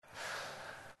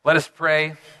Let us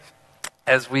pray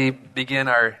as we begin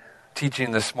our teaching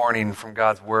this morning from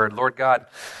God's Word. Lord God,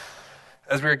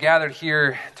 as we are gathered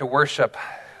here to worship,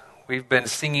 we've been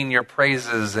singing your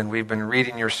praises and we've been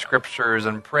reading your scriptures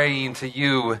and praying to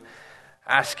you,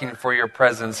 asking for your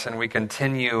presence, and we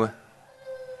continue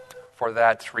for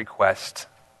that request,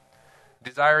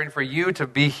 desiring for you to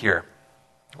be here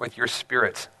with your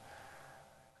Spirit,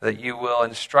 that you will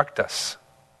instruct us,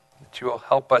 that you will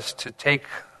help us to take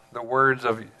the words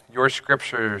of your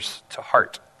scriptures to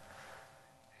heart,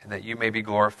 and that you may be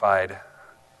glorified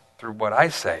through what I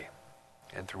say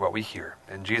and through what we hear.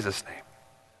 In Jesus' name,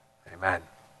 amen.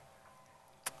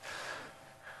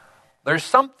 There's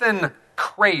something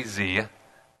crazy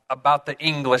about the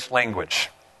English language.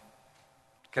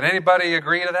 Can anybody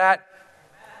agree to that?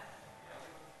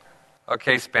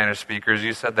 Okay, Spanish speakers,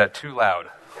 you said that too loud.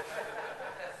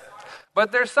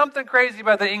 But there's something crazy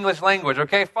about the English language,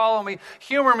 okay? Follow me,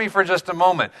 humor me for just a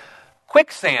moment.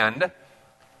 Quicksand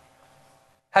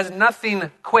has nothing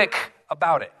quick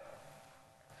about it.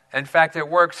 In fact, it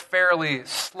works fairly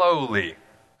slowly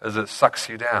as it sucks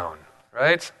you down,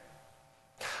 right?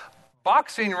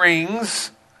 Boxing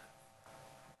rings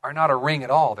are not a ring at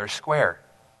all, they're square.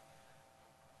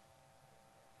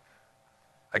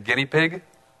 A guinea pig,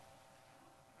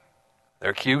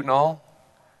 they're cute and all,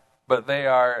 but they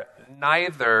are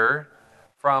neither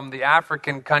from the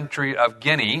African country of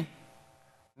Guinea,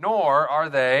 nor are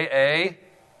they a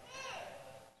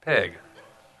pig,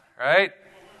 right?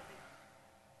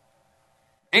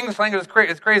 English language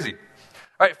is crazy.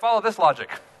 All right, follow this logic.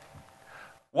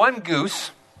 1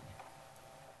 goose,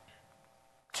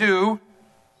 2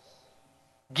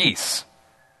 geese.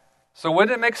 So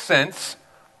wouldn't it make sense,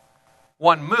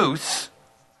 1 moose,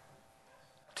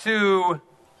 2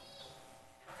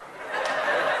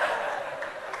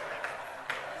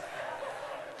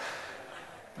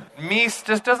 meese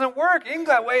just doesn't work.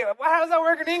 English, wait, how does that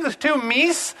work in English? 2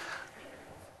 meese?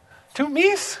 2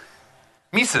 meese?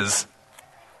 Mises.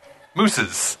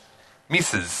 Mooses.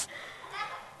 Mises.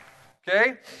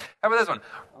 Okay? How about this one?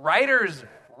 Writers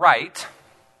write,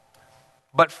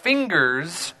 but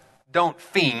fingers don't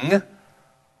fing.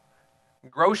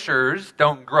 Grocers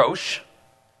don't grosh.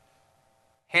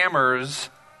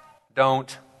 Hammers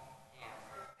don't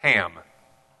ham.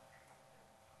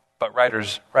 But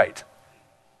writers write.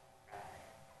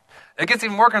 It gets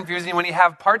even more confusing when you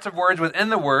have parts of words within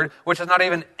the word which is not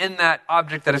even in that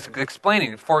object that it's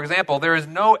explaining. For example, there is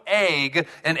no egg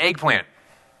in eggplant.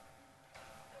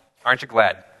 Aren't you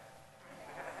glad?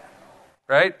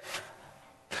 Right?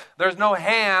 There's no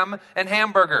ham in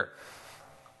hamburger.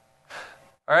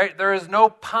 All right? There is no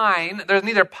pine. There's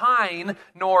neither pine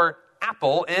nor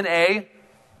apple in a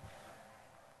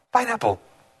pineapple.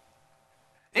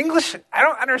 English, I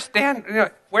don't understand.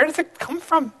 Where does it come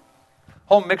from?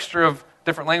 Whole mixture of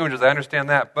different languages, I understand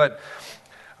that. But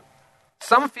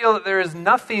some feel that there is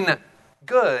nothing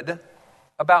good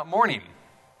about mourning.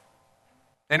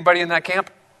 Anybody in that camp?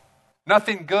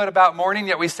 Nothing good about mourning,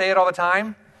 yet we say it all the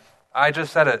time. I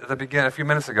just said it at the beginning a few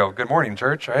minutes ago. Good morning,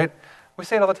 church, right? We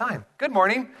say it all the time. Good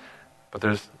morning. But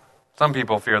there's some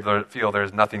people feel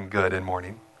there's nothing good in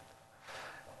mourning.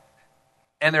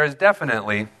 And there is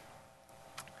definitely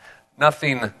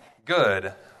nothing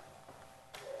good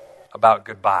about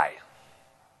goodbye.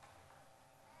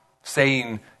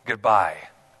 Saying goodbye.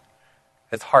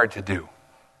 It's hard to do.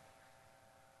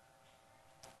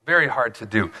 Very hard to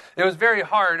do. It was very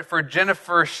hard for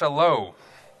Jennifer Shallow.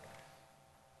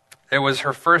 It was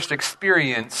her first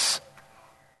experience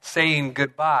saying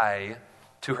goodbye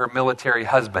to her military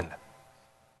husband.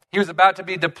 He was about to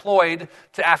be deployed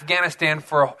to Afghanistan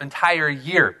for an entire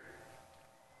year.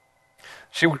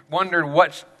 She wondered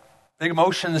what the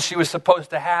emotions she was supposed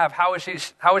to have. How was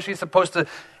she supposed to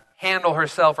handle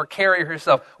herself or carry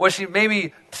herself? Was she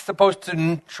maybe supposed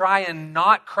to try and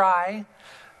not cry?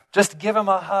 Just give him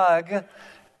a hug,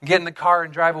 get in the car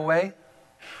and drive away?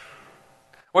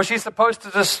 Was she supposed to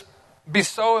just be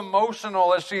so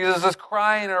emotional as she is just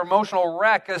crying an emotional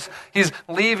wreck as he's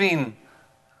leaving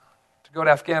to go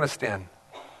to Afghanistan?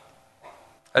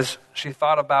 As she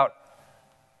thought about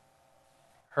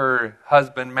her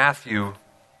husband Matthew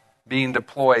being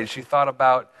deployed, she thought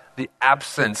about the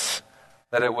absence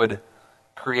that it would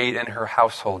create in her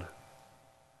household.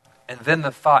 And then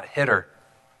the thought hit her.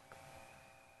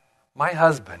 My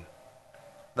husband,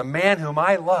 the man whom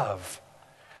I love,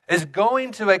 is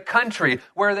going to a country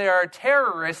where there are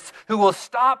terrorists who will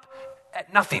stop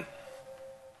at nothing.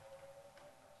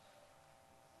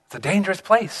 It's a dangerous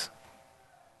place.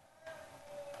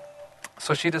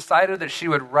 So she decided that she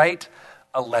would write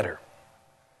a letter.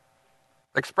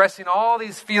 expressing all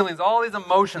these feelings, all these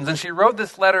emotions. And she wrote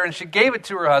this letter and she gave it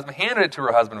to her husband, handed it to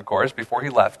her husband, of course, before he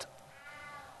left.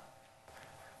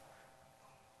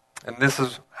 And this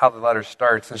is how the letter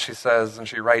starts. And she says, and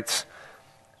she writes,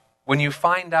 "When you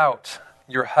find out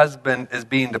your husband is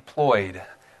being deployed,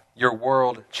 your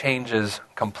world changes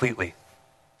completely.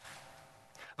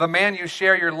 The man you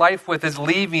share your life with is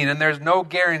leaving, and there's no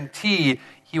guarantee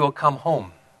he will come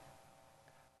home.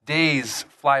 Days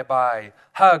fly by,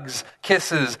 hugs,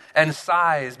 kisses, and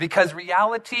sighs, because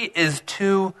reality is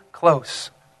too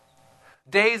close.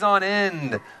 Days on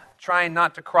end, trying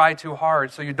not to cry too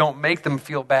hard so you don't make them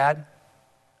feel bad.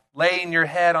 Laying your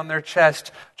head on their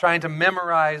chest, trying to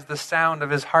memorize the sound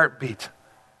of his heartbeat,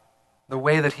 the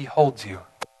way that he holds you."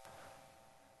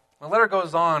 The letter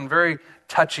goes on, very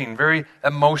touching, very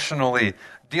emotionally,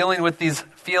 dealing with these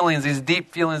feelings, these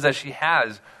deep feelings that she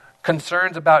has,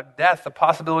 concerns about death, the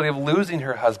possibility of losing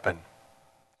her husband,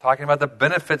 talking about the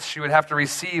benefits she would have to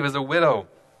receive as a widow.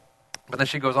 But then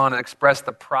she goes on and express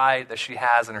the pride that she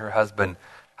has in her husband,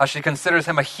 how she considers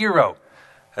him a hero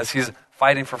as he's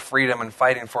fighting for freedom and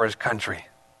fighting for his country.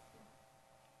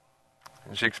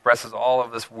 And she expresses all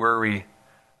of this worry,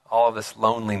 all of this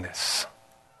loneliness.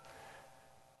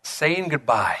 Saying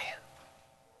goodbye.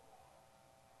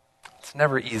 It's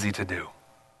never easy to do.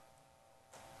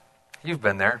 You've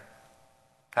been there,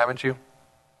 haven't you?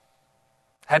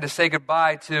 Had to say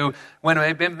goodbye to when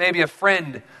maybe a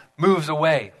friend moves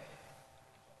away,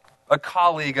 a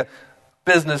colleague, a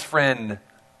business friend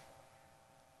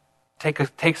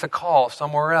takes a call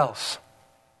somewhere else.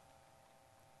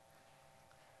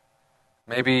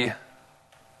 Maybe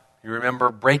you remember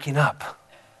breaking up,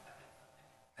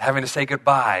 having to say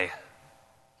goodbye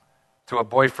to a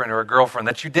boyfriend or a girlfriend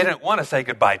that you didn't want to say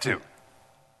goodbye to.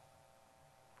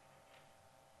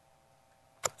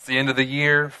 It's the end of the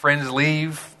year, friends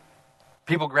leave,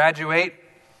 people graduate.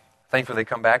 Thankfully they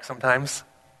come back sometimes.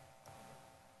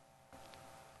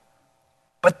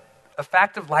 But a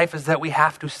fact of life is that we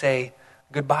have to say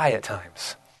goodbye at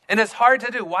times. And it's hard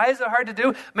to do. Why is it hard to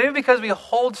do? Maybe because we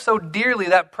hold so dearly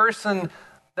that person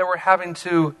that we're having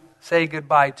to say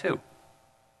goodbye to.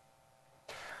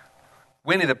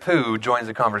 Winnie the Pooh joins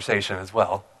the conversation as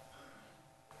well.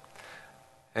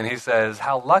 And he says,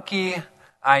 "How lucky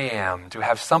I am to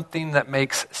have something that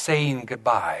makes saying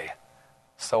goodbye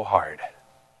so hard."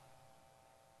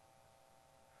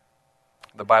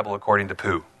 The Bible according to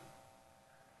Pooh.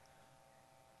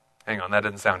 Hang on, that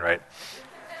didn't sound right.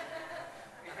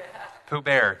 Pooh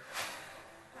Bear.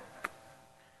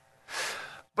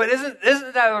 But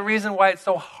isn't that the reason why it's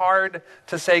so hard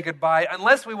to say goodbye?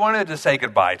 Unless we wanted to say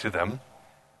goodbye to them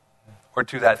or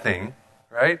to that thing,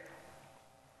 right?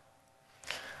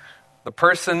 The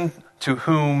person to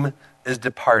whom is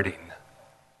departing,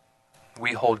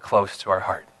 we hold close to our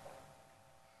heart.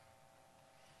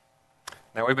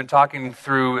 Now, we've been talking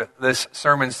through this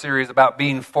sermon series about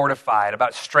being fortified,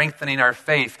 about strengthening our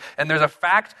faith. And there's a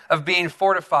fact of being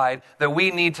fortified that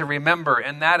we need to remember,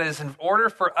 and that is in order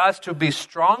for us to be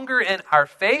stronger in our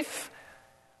faith,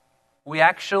 we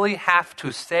actually have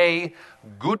to say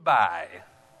goodbye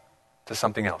to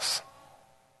something else.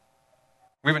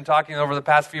 We've been talking over the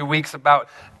past few weeks about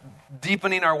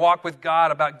deepening our walk with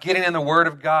God, about getting in the Word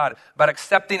of God, about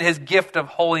accepting His gift of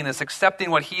holiness,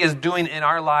 accepting what He is doing in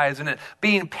our lives, and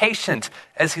being patient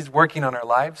as He's working on our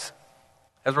lives,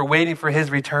 as we're waiting for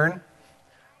His return.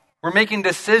 We're making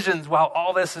decisions while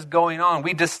all this is going on.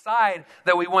 We decide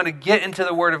that we want to get into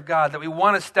the Word of God, that we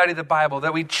want to study the Bible,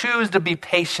 that we choose to be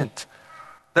patient,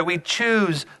 that we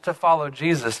choose to follow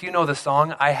Jesus. You know the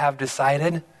song, "I Have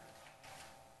Decided."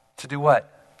 To do what?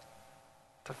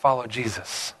 To follow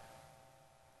Jesus.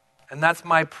 And that's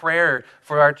my prayer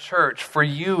for our church, for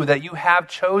you, that you have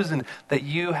chosen, that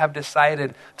you have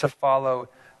decided to follow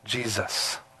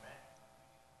Jesus.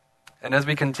 And as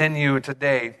we continue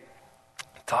today,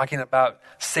 talking about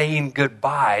saying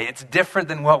goodbye, it's different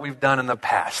than what we've done in the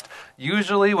past.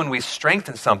 Usually when we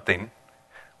strengthen something,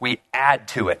 we add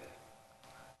to it.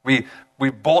 We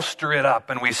bolster it up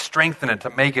and we strengthen it to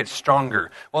make it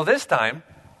stronger. Well, this time,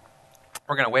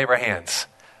 we're going to wave our hands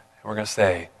and we're going to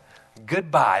say,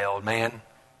 "Goodbye, old man,"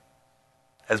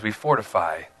 as we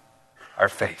fortify our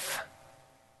faith.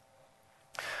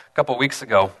 A couple weeks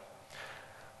ago,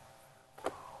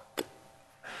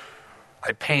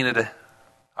 I painted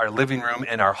our living room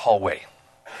and our hallway.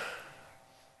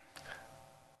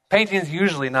 Painting is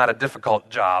usually not a difficult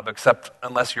job, except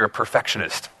unless you're a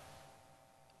perfectionist.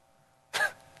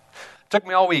 Took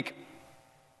me all week.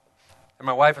 And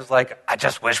my wife was like, "I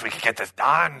just wish we could get this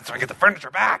done so we get the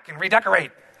furniture back and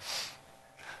redecorate."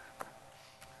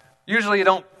 Usually you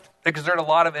don't exert a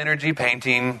lot of energy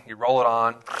painting. You roll it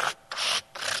on,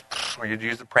 or you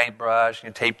use the paintbrush,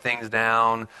 you tape things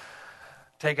down,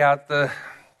 take off the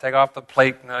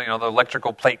plate, the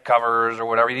electrical plate covers or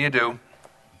whatever you do.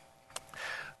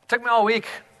 It took me all week.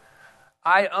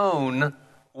 I own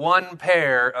one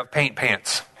pair of paint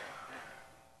pants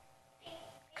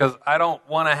because I don't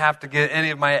want to have to get any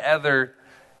of my other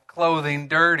clothing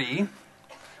dirty.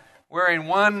 Wearing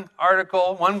one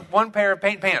pair of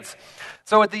paint pants.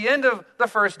 So at the end of the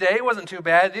first day, it wasn't too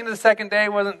bad. At the end of the second day,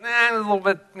 it was a little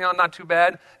bit, not too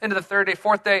bad. Into the third day,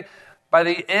 fourth day. By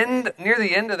the end, near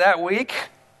the end of that week,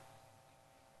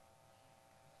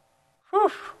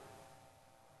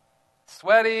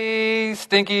 sweaty,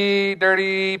 stinky,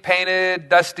 dirty, painted,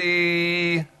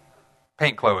 dusty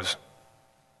paint clothes.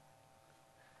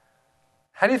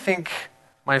 How do you think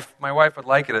my wife would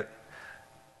like it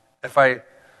if I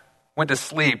went to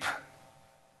sleep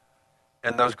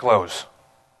in those clothes?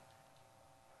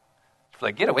 She's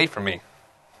like, get away from me,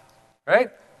 right?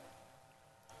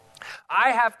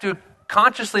 I have to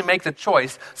consciously make the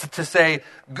choice to say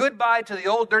goodbye to the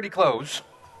old dirty clothes,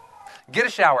 get a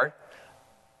shower,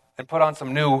 and put on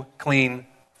some new, clean,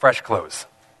 fresh clothes,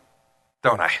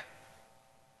 don't I?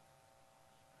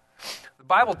 The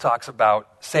Bible talks about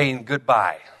saying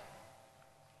goodbye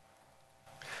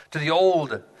to the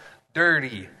old,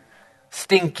 dirty,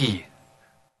 stinky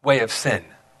way of sin.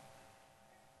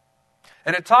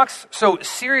 And it talks so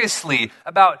seriously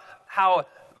about how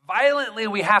violently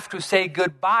we have to say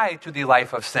goodbye to the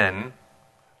life of sin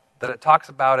that it talks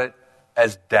about it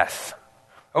as death.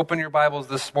 Open your Bibles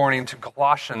this morning to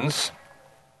Colossians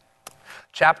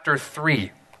chapter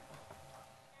 3.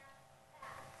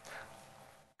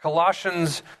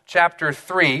 Colossians chapter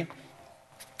 3,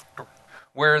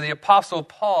 where the Apostle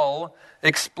Paul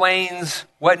explains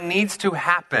what needs to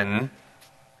happen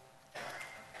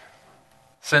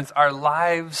since our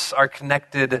lives are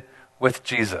connected with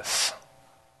Jesus.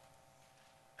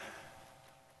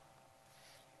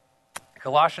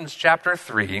 Colossians chapter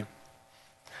 3,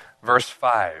 verse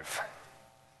 5.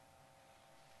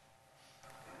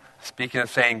 Speaking of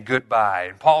saying goodbye,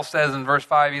 and Paul says in verse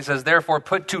 5, he says, therefore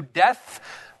put to death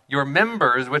your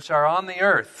members which are on the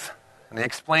earth. And he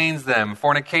explains them: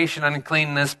 fornication,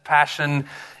 uncleanness, passion,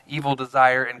 evil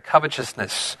desire, and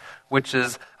covetousness, which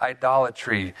is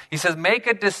idolatry. He says, make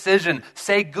a decision,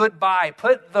 say goodbye,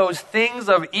 put those things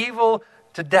of evil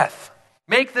to death.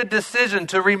 Make the decision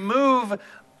to remove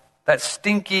that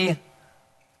stinky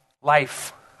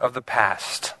life of the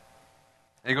past.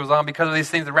 And he goes on, because of these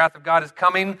things, the wrath of God is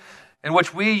coming, in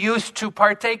which we used to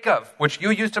partake of, which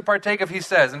you used to partake of, he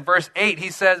says. In verse 8, he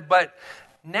says, but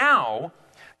now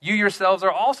you yourselves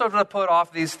are also to put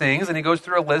off these things, and he goes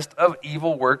through a list of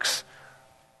evil works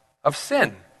of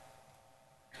sin.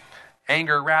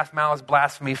 Anger, wrath, malice,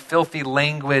 blasphemy, filthy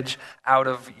language out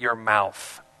of your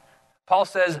mouth. Paul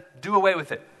says, do away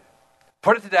with it.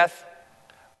 Put it to death.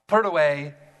 Put it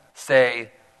away.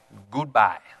 Say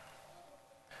goodbye.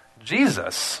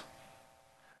 Jesus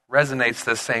resonates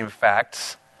the same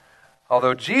facts,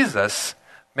 although Jesus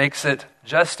makes it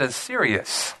just as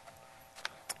serious.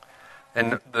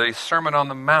 In the Sermon on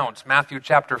the Mount, Matthew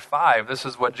chapter 5, this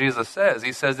is what Jesus says.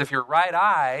 He says, if your right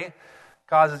eye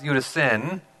causes you to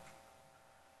sin,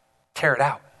 tear it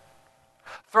out.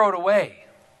 Throw it away.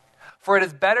 For it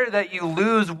is better that you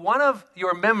lose one of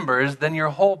your members than your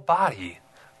whole body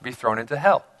be thrown into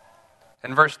hell.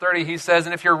 In verse 30, he says,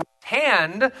 and if your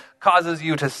hand causes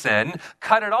you to sin,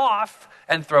 cut it off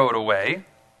and throw it away.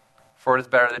 For it is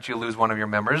better that you lose one of your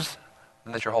members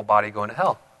than that your whole body go into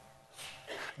hell.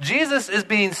 Jesus is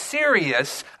being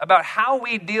serious about how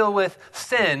we deal with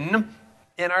sin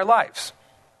in our lives.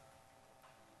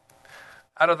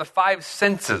 Out of the 5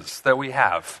 senses that we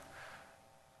have,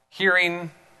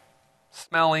 hearing,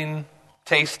 smelling,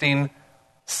 tasting,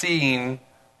 seeing,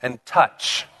 and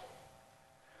touch,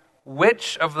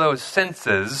 which of those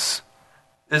senses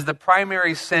is the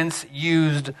primary sense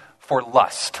used for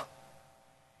lust?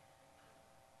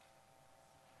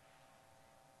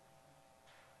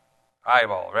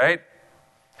 Eyeball, right?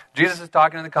 Jesus is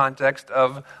talking in the context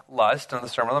of lust on the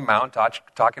Sermon on the Mount,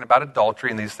 talking about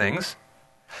adultery and these things.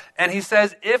 And he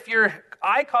says, if your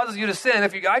eye causes you to sin,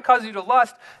 if your eye causes you to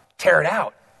lust, tear it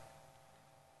out.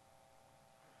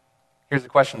 Here's the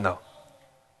question, though.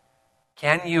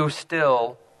 Can you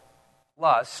still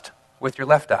lust with your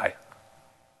left eye?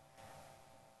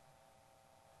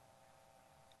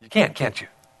 You can't you?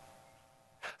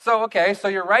 So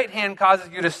your right hand causes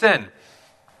you to sin.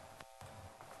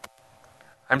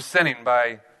 I'm sinning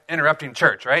by interrupting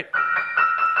church, right?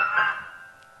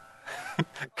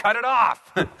 Cut it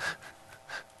off.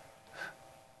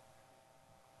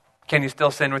 Can you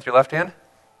still sin with your left hand?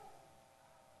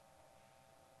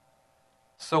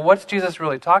 So what's Jesus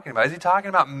really talking about? Is he talking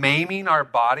about maiming our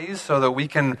bodies so that we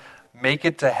can make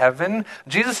it to heaven?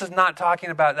 Jesus is not talking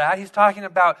about that. He's talking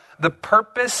about the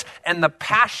purpose and the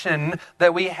passion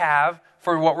that we have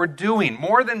for what we're doing.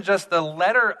 More than just the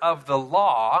letter of the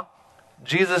law,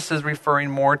 Jesus is referring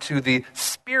more to the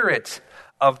spirit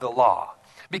of the law.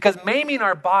 Because maiming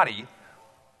our body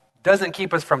doesn't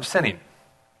keep us from sinning.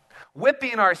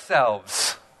 Whipping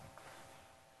ourselves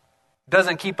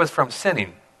doesn't keep us from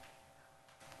sinning.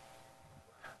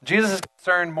 Jesus is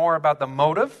concerned more about the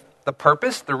motive, the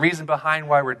purpose, the reason behind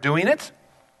why we're doing it.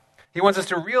 He wants us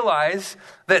to realize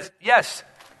that, yes,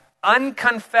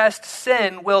 unconfessed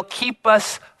sin will keep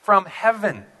us from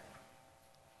heaven.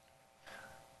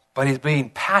 But he's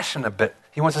being passionate a bit.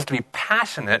 He wants us to be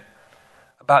passionate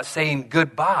about saying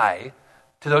goodbye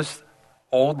to those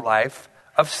old life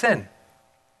of sin.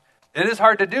 It is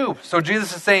hard to do. So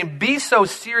Jesus is saying, be so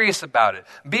serious about it.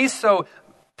 Be so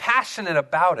passionate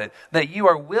about it that you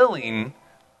are willing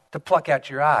to pluck out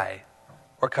your eye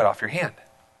or cut off your hand.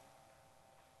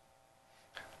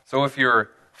 So if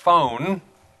your phone,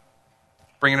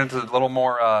 bringing it into a little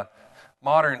more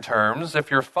modern terms,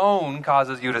 if your phone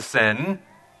causes you to sin,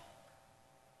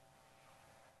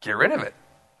 get rid of it.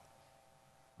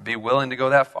 Be willing to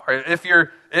go that far. If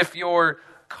your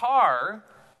car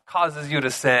causes you to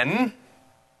sin,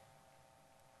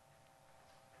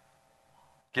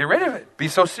 get rid of it. Be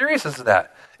so serious as to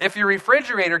that. If your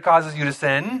refrigerator causes you to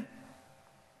sin,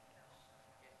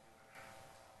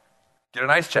 get an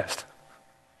ice chest.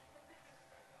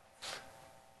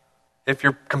 If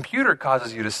your computer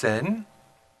causes you to sin,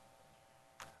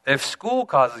 if school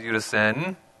causes you to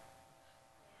sin,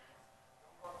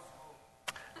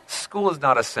 school is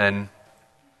not a sin.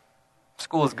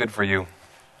 School is good for you.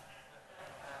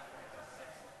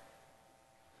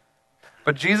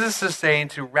 But Jesus is saying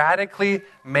to radically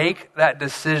make that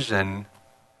decision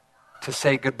to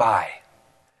say goodbye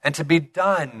and to be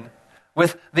done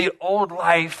with the old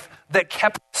life that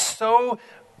kept so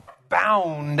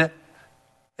bound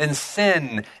in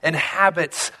sin and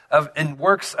habits and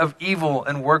works of evil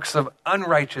and works of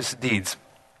unrighteous deeds.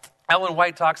 Ellen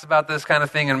White talks about this kind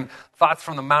of thing in Thoughts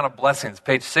from the Mount of Blessings,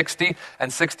 page 60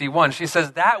 and 61. She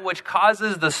says, that which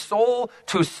causes the soul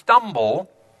to stumble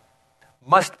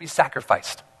must be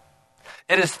sacrificed.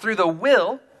 It is through the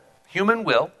will, human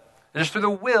will, it is through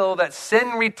the will that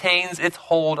sin retains its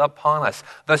hold upon us.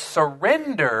 The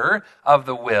surrender of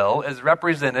the will is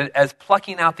represented as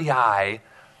plucking out the eye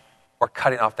or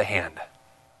cutting off the hand.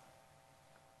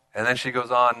 And then she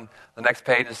goes on the next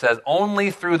page and says,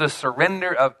 only through the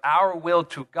surrender of our will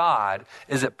to God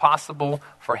is it possible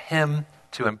for him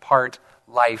to impart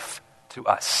life to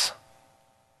us.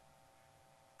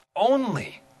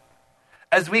 Only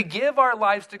as we give our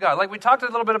lives to God, like we talked a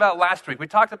little bit about last week, we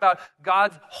talked about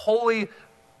God's holy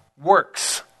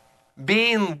works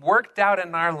being worked out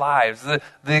in our lives,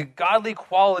 the godly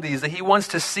qualities that he wants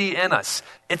to see in us.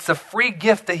 It's a free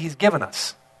gift that he's given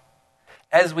us.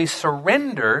 As we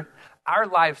surrender our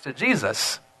lives to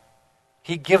Jesus,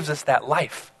 he gives us that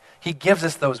life. He gives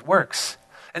us those works.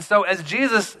 And so as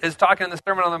Jesus is talking in the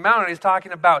Sermon on the Mount, he's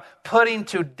talking about putting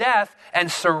to death and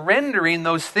surrendering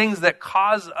those things that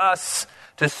cause us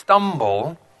to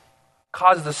stumble,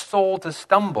 cause the soul to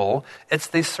stumble. It's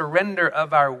the surrender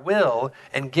of our will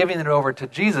and giving it over to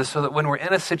Jesus so that when we're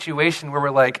in a situation where we're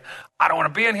like, I don't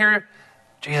want to be in here,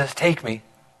 Jesus, take me.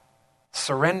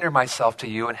 Surrender myself to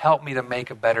you and help me to make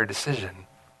a better decision.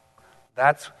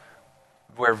 That's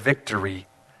where victory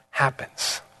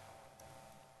happens.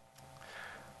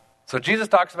 So Jesus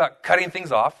talks about cutting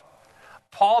things off.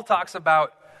 Paul talks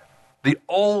about the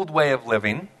old way of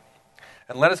living.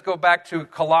 And let us go back to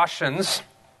Colossians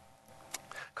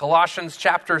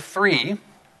chapter 3.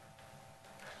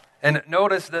 And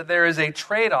notice that there is a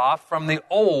trade-off from the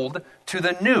old to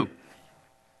the new.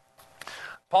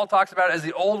 Paul talks about it as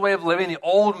the old way of living, the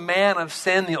old man of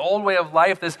sin, the old way of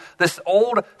life, this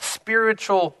old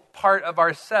spiritual part of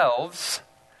ourselves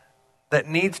that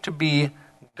needs to be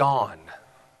gone.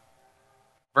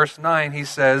 Verse 9, he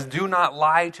says, do not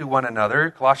lie to one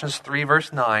another. Colossians 3,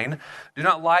 verse 9. Do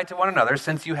not lie to one another,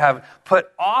 since you have put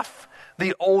off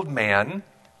the old man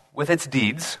with its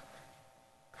deeds.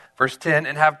 Verse 10,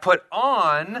 and have put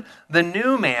on the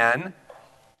new man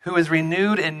who is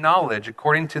renewed in knowledge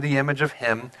according to the image of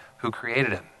him who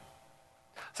created him.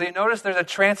 So you notice there's a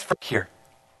transfer here.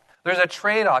 There's a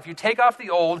trade-off. You take off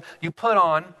the old, you put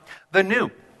on the new.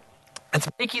 It's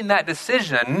making that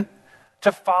decision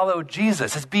to follow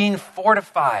Jesus. It's being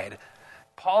fortified.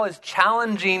 Paul is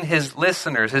challenging his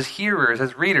listeners, his hearers,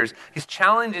 his readers. He's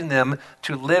challenging them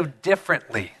to live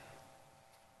differently.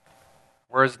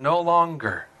 Whereas no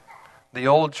longer, the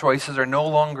old choices are no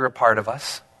longer a part of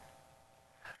us.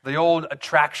 The old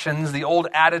attractions, the old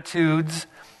attitudes,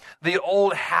 the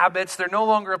old habits, they're no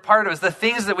longer a part of us. The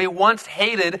things that we once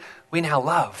hated, we now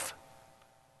love.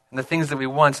 And the things that we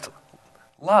once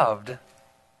loved,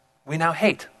 we now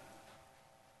hate.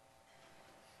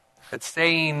 It's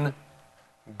saying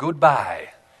goodbye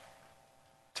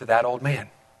to that old man.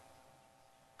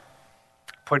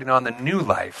 Putting on the new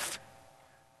life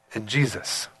in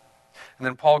Jesus. And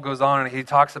then Paul goes on and he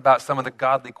talks about some of the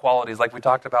godly qualities like we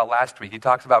talked about last week. He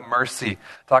talks about mercy,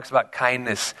 talks about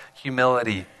kindness,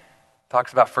 humility,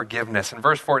 talks about forgiveness. In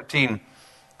verse 14,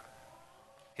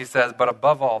 he says, "But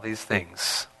above all these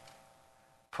things,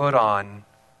 put on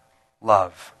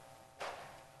love,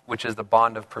 which is the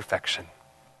bond of perfection."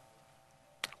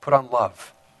 Put on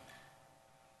love.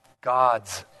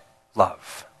 God's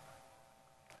love.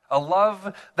 A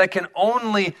love that can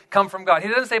only come from God. He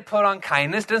doesn't say put on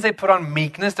kindness, doesn't say put on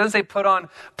meekness, doesn't say put on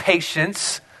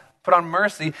patience, put on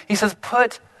mercy. He says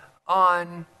put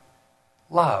on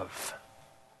love.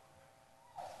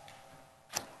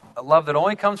 A love that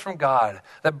only comes from God,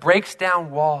 that breaks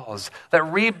down walls, that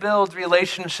rebuilds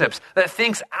relationships, that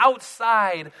thinks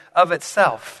outside of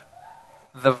itself.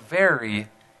 The very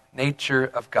nature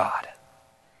of God.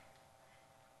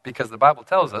 Because the Bible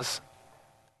tells us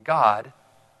God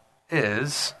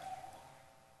is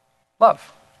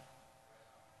love.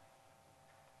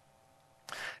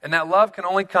 And that love can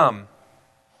only come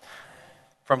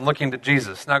from looking to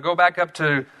Jesus. Now go back up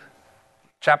to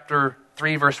chapter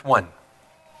 3, verse 1.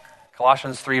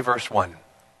 Colossians 3, verse 1.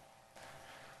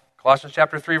 Colossians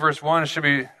chapter 3, verse 1, it should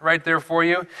be right there for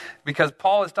you, because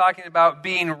Paul is talking about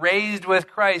being raised with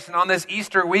Christ. And on this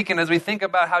Easter weekend, as we think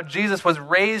about how Jesus was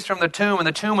raised from the tomb, and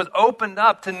the tomb was opened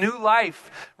up to new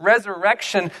life,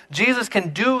 resurrection, Jesus can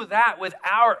do that with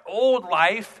our old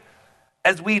life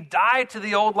as we die to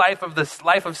the old life of this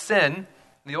life of sin,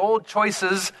 the old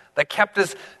choices that kept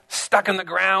us stuck in the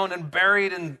ground and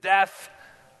buried in death.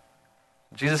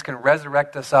 Jesus can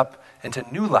resurrect us up into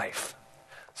new life.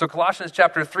 So Colossians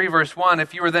chapter 3, verse 1,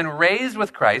 "If you were then raised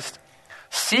with Christ,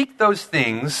 seek those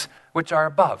things which are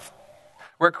above,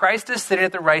 where Christ is sitting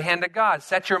at the right hand of God.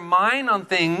 Set your mind on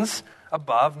things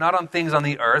above, not on things on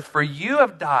the earth, for you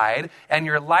have died, and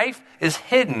your life is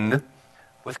hidden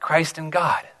with Christ in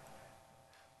God."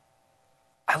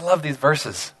 I love these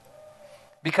verses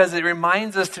because it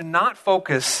reminds us to not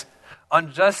focus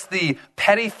on just the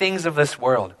petty things of this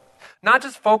world. Not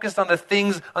just focused on the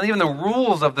things, on even the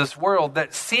rules of this world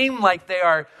that seem like they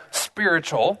are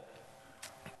spiritual.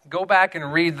 Go back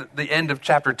and read the end of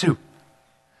chapter 2.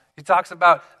 He talks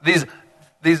about these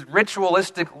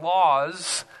ritualistic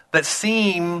laws that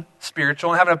seem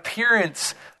spiritual and have an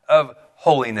appearance of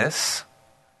holiness.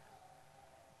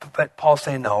 But Paul's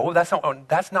saying, no, that's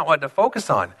not what to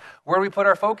focus on. Where do we put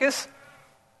our focus?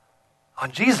 On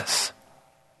Jesus.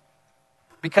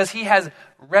 Because he has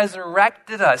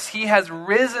resurrected us. He has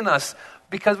risen us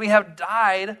because we have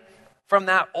died from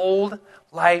that old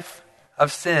life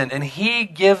of sin. And he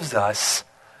gives us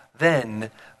then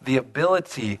the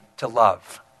ability to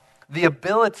love, the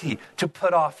ability to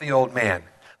put off the old man,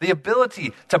 the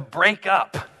ability to break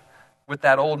up with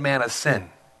that old man of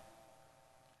sin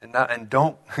and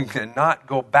not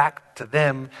go back to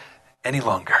them any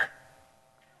longer.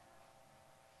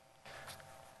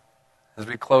 As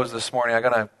we close this morning, I'm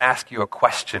going to ask you a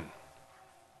question.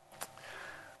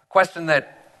 A question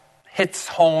that hits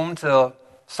home to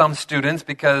some students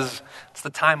because it's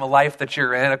the time of life that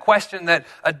you're in. A question that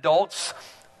adults,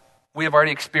 we have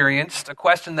already experienced. A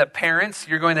question that parents,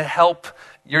 you're going to help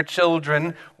your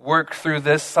children work through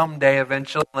this someday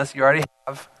eventually, unless you already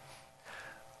have.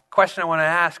 A question I want to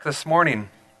ask this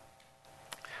morning.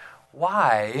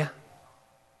 Why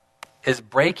is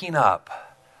breaking up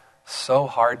so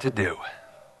hard to do?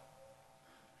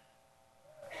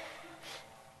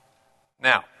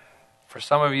 Now, for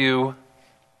some of you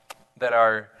that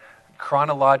are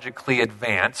chronologically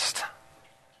advanced,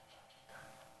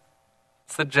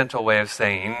 it's a gentle way of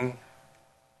saying,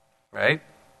 right?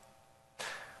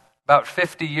 About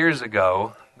 50 years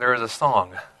ago, there was a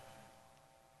song.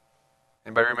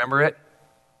 Anybody remember it?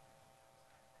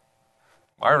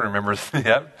 Marvin remembers.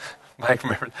 Yep. Mike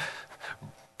remembers.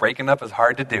 Breaking Up is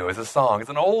Hard to Do. It's a song. It's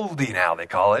an oldie now, they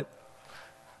call it.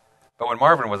 But when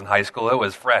Marvin was in high school, it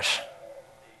was fresh.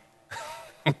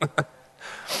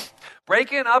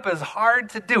 Breaking up is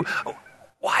hard to do.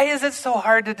 Why is it so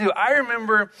hard to do? I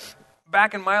remember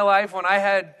back in my life when I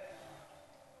had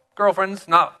girlfriends,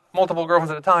 not multiple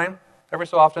girlfriends at a time, every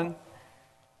so often.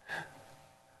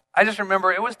 I just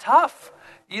remember it was tough.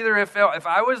 Either if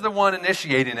I was the one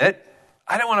initiating it,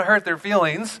 I didn't want to hurt their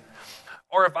feelings,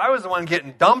 or if I was the one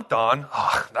getting dumped on,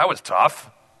 that was tough.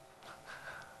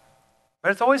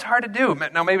 But it's always hard to do.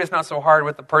 Now, maybe it's not so hard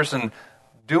with the person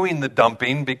doing the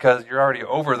dumping because you're already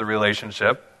over the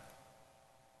relationship,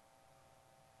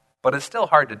 but it's still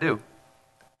hard to do.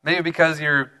 Maybe because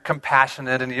you're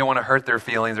compassionate and you don't want to hurt their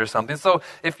feelings or something. So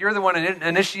if you're the one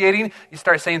initiating, you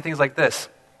start saying things like this.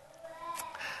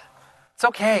 It's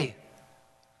okay.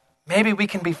 Maybe we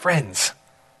can be friends.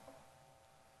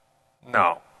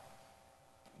 No,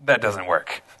 that doesn't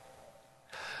work.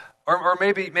 Or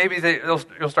maybe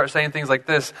you'll start saying things like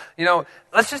this.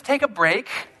 Let's just take a break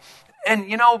and,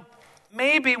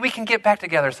 maybe we can get back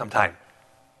together sometime.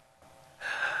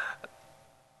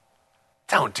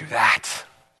 Don't do that.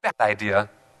 Bad idea.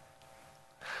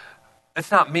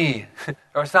 It's not me,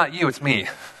 or it's not you, it's me.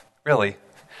 Really.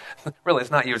 Really,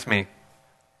 it's not you, it's me.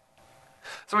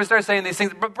 So we start saying these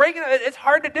things, but breaking it's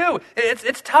hard to do.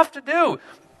 It's tough to do.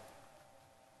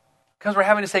 Because we're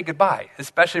having to say goodbye,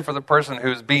 especially for the person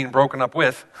who's being broken up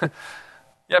with. You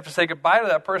have to say goodbye to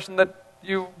that person that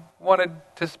you wanted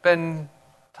to spend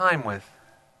time with.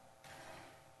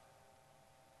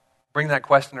 Bring that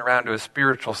question around to a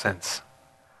spiritual sense.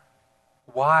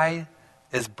 Why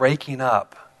is breaking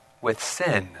up with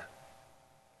sin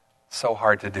so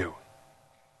hard to do?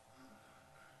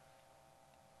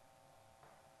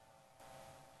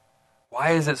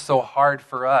 Why is it so hard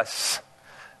for us?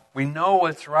 We know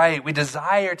what's right. We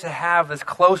desire to have this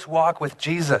close walk with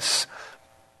Jesus.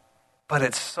 But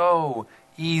it's so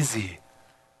easy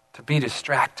to be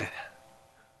distracted.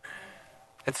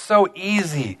 It's so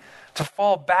easy to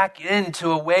fall back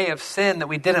into a way of sin that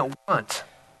we didn't want.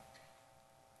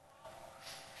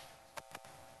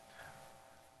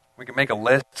 We can make a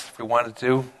list if we wanted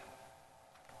to.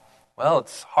 Well,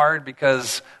 it's hard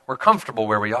because we're comfortable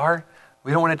where we are.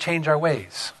 We don't want to change our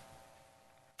ways.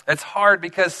 It's hard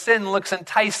because sin looks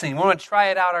enticing. We want to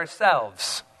try it out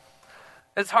ourselves.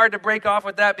 It's hard to break off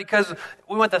with that because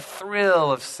we want the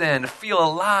thrill of sin, to feel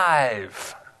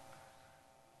alive.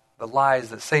 The lies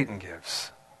that Satan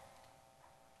gives.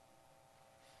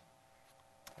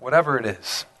 Whatever it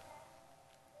is,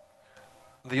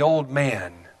 the old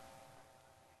man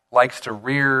likes to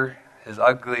rear his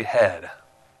ugly head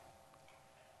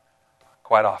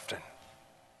quite often.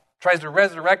 Tries to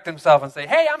resurrect himself and say,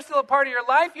 hey, I'm still a part of your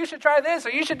life. You should try this,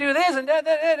 or you should do this, and da,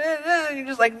 da, da, da, da. And you're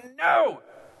just like, no.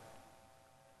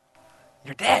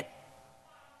 You're dead.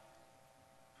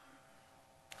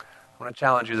 I want to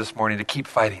challenge you this morning to keep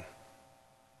fighting.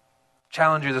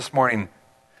 Challenge you this morning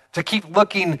to keep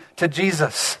looking to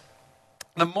Jesus.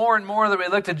 The more and more that we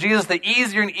look to Jesus, the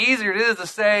easier and easier it is to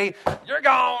say, you're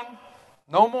gone.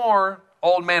 No more,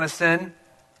 old man of sin.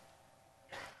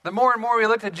 The more and more we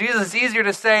look to Jesus, it's easier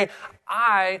to say,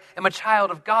 I am a child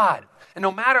of God. And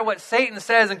no matter what Satan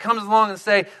says and comes along and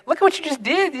say, look at what you just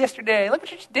did yesterday. Look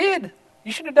what you just did.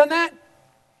 You shouldn't have done that.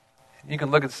 You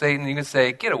can look at Satan and you can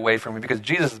say, get away from me because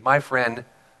Jesus is my friend.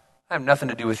 I have nothing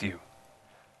to do with you.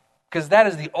 Because that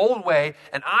is the old way,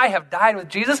 and I have died with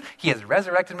Jesus. He has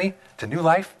resurrected me to new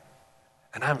life,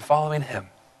 and I'm following him.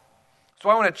 So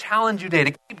I want to challenge you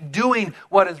today to keep doing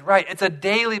what is right. It's a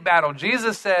daily battle.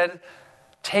 Jesus said,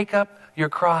 take up your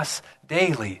cross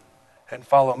daily and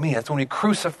follow me. That's when we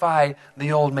crucify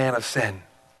the old man of sin.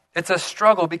 It's a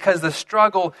struggle because the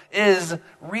struggle is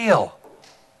real.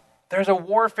 There's a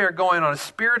warfare going on, a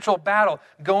spiritual battle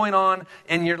going on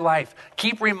in your life.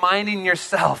 Keep reminding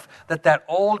yourself that that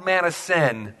old man of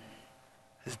sin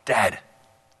is dead.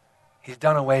 He's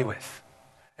done away with.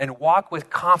 And walk with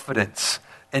confidence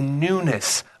and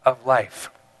newness of life.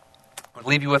 I'll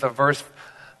leave you with a verse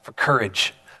for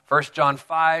courage. 1 John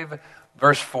 5,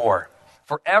 verse 4.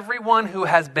 For everyone who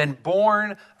has been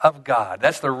born of God,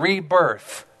 that's the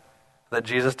rebirth that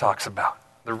Jesus talks about.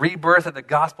 The rebirth that the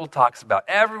gospel talks about.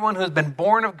 Everyone who has been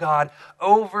born of God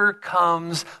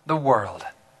overcomes the world.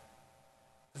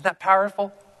 Isn't that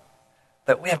powerful?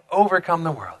 That we have overcome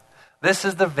the world. This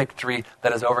is the victory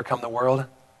that has overcome the world.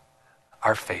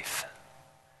 Our faith.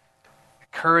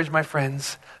 Courage, my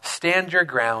friends. Stand your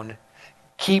ground.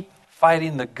 Keep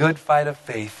fighting the good fight of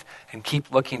faith. And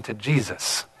keep looking to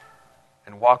Jesus.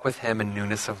 And walk with him in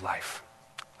newness of life.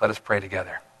 Let us pray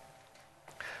together.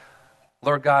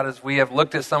 Lord God, as we have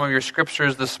looked at some of your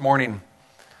scriptures this morning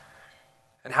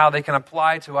and how they can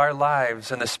apply to our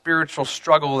lives and the spiritual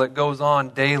struggle that goes on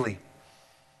daily,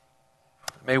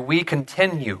 may we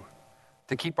continue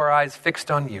to keep our eyes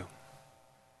fixed on you.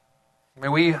 May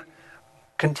we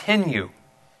continue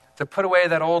to put away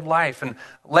that old life and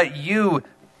let you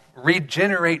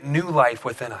regenerate new life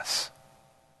within us.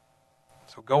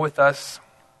 So go with us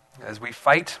as we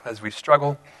fight, as we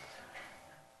struggle,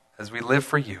 as we live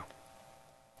for you.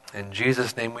 In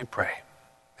Jesus' name we pray.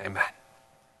 Amen.